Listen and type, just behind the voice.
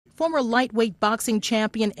Former lightweight boxing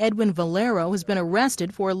champion Edwin Valero has been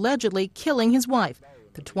arrested for allegedly killing his wife.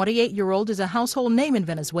 The 28-year-old is a household name in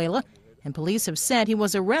Venezuela, and police have said he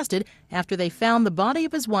was arrested after they found the body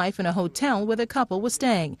of his wife in a hotel where the couple was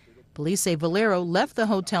staying. Police say Valero left the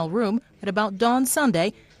hotel room at about dawn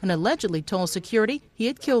Sunday and allegedly told security he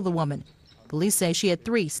had killed the woman. Police say she had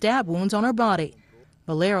 3 stab wounds on her body.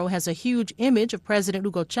 Valero has a huge image of President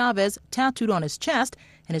Hugo Chavez tattooed on his chest,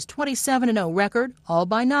 and his 27-0 record, all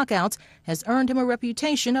by knockouts, has earned him a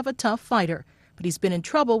reputation of a tough fighter. But he's been in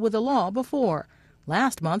trouble with the law before.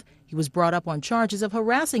 Last month, he was brought up on charges of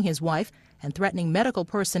harassing his wife and threatening medical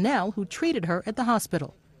personnel who treated her at the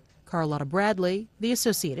hospital. Carlotta Bradley, The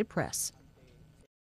Associated Press.